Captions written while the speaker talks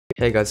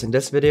Hey guys, in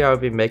this video I'll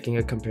be making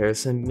a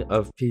comparison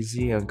of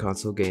PC and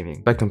console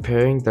gaming by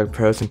comparing the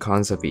pros and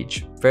cons of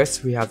each.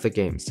 First, we have the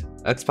games.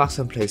 Xbox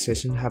and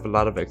PlayStation have a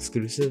lot of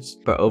exclusives,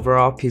 but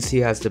overall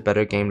PC has the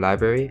better game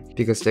library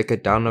because they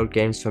could download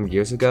games from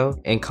years ago,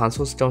 and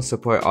consoles don't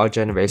support all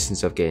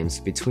generations of games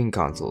between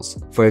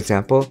consoles. For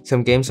example,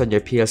 some games on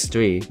your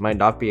PS3 might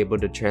not be able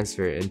to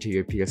transfer into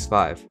your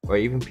PS5 or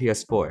even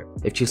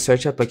PS4. If you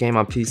search up a game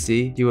on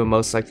PC, you will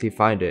most likely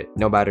find it,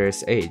 no matter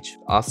its age.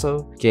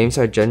 Also, games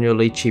are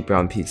generally cheaper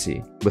on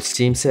PC, with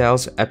Steam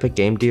sales, Epic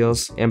Game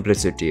Deals, and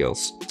Blizzard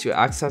deals. To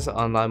access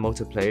online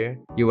multiplayer,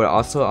 you would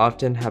also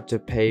often have to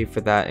pay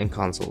for that in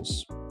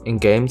consoles. In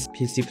games,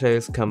 PC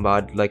players can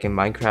mod like in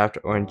Minecraft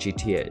or in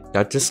GTA.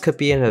 Now this could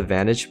be an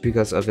advantage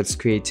because of its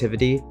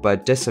creativity, but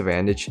a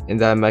disadvantage in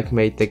that it might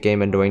make the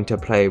game annoying to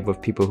play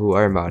with people who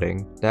are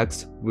modding.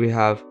 Next, we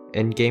have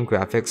in-game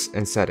graphics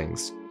and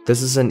settings.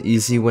 This is an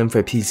easy win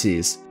for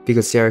PCs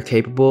because they are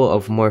capable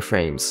of more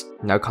frames.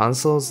 Now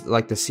consoles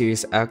like the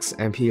Series X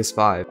and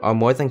PS5 are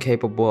more than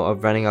capable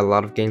of running a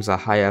lot of games at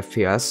high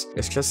FPS.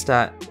 It's just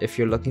that if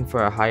you're looking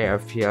for a higher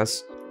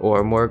FPS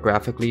or a more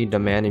graphically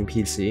demanding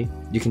PC,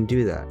 you can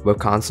do that. With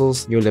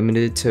consoles, you're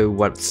limited to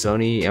what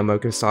Sony and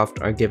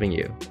Microsoft are giving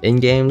you. In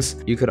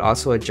games, you could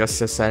also adjust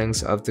the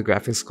settings of the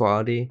graphics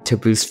quality to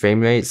boost frame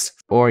rates,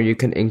 or you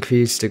can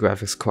increase the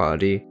graphics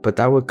quality, but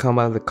that would come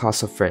at the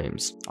cost of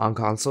frames. On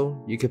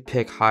console, you could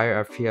pick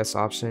higher FPS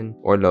option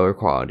or lower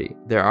quality.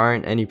 There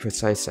aren't any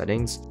precise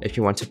settings if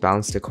you want to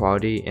balance the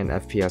quality and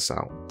FPS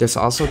out. There's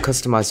also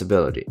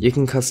customizability. You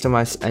can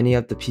customize any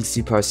of the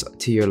PC parts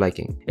to your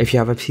liking. If you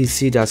have a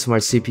PC that's more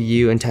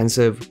CPU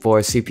intensive for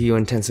CPU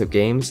intensive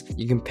games,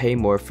 you can pay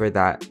more for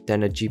that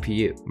than a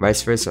GPU.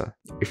 Vice versa.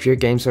 If your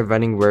games are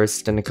running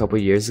worse than a couple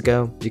years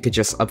ago, you could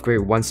just upgrade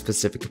one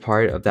specific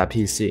part of that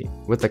PC.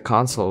 With a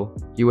console,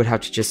 you would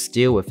have to just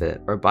deal with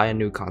it or buy a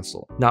new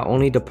console. Not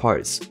only the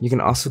parts, you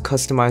can also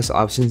customize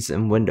options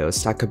in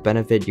Windows that could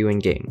benefit you in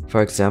game.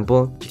 For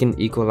example, you can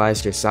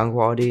equalize your sound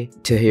quality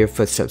to hear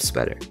footsteps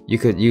better. You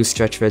could use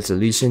stretch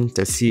resolution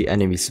to see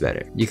enemies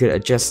better. You could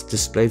adjust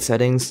display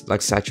settings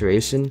like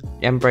saturation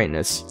and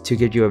brightness to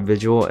give you a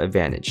visual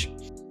advantage.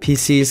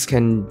 PCs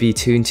can be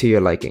tuned to your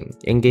liking.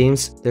 In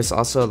games, there's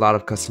also a lot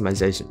of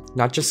customization.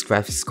 Not just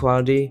graphics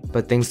quality,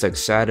 but things like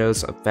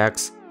shadows,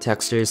 effects,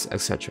 textures,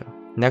 etc.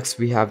 Next,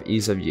 we have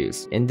ease of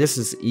use, and this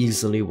is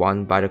easily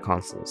won by the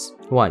consoles.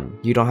 1.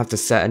 You don't have to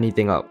set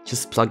anything up,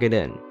 just plug it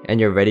in, and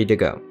you're ready to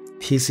go.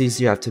 PCs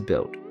you have to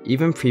build.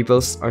 Even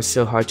pre-builds are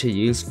still hard to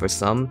use for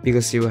some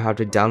because you will have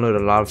to download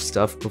a lot of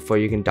stuff before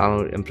you can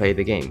download and play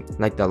the game,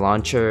 like the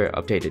launcher,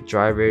 updated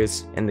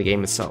drivers, and the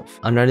game itself.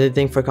 Another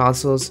thing for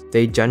consoles,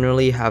 they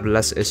generally have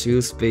less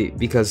issues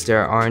because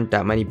there aren't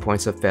that many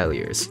points of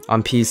failures.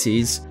 On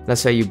PCs,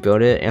 let's say you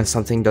build it and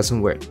something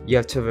doesn't work. You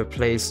have to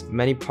replace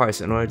many parts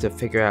in order to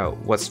figure out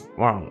what's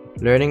wrong.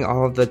 Learning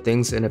all of the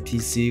things in a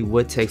PC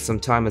would take some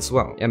time as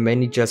well, and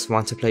many just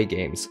want to play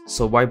games,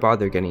 so why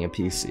bother getting a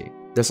PC?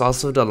 There's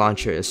also the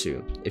launcher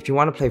issue. If you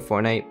want to play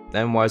Fortnite,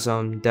 then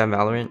Warzone, then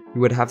Valorant,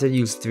 you would have to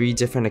use 3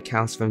 different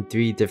accounts from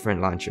 3 different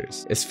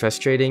launchers. It's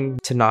frustrating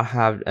to not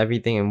have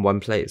everything in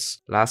one place.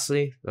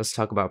 Lastly, let's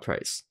talk about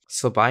price.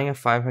 So buying a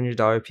 $500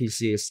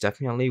 PC is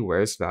definitely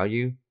worse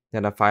value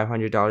than a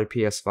 $500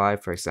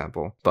 PS5 for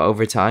example. But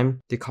over time,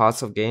 the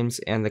cost of games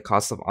and the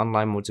cost of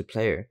online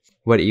multiplayer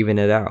would even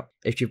it out.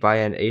 If you buy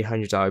an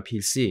 $800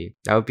 PC,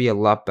 that would be a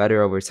lot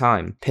better over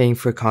time. Paying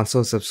for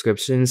console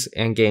subscriptions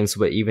and games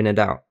would even it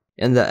out.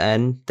 In the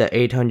end, the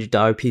 $800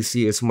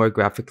 PC is more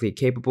graphically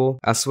capable,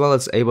 as well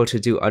as able to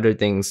do other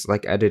things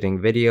like editing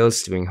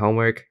videos, doing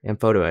homework,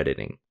 and photo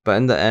editing. But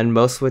in the end,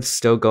 most would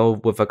still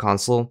go with a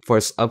console for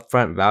its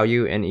upfront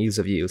value and ease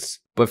of use.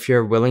 But if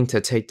you're willing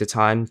to take the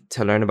time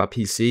to learn about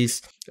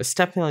PCs, it's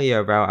definitely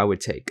a route I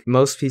would take.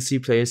 Most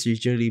PC players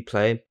usually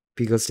play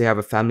because they have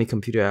a family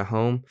computer at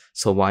home,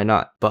 so why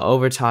not? But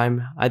over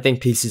time, I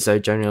think PCs are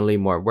generally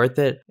more worth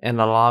it, and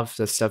a lot of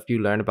the stuff you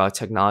learn about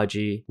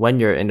technology when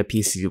you're in the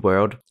PC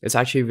world is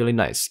actually really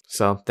nice.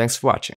 So thanks for watching.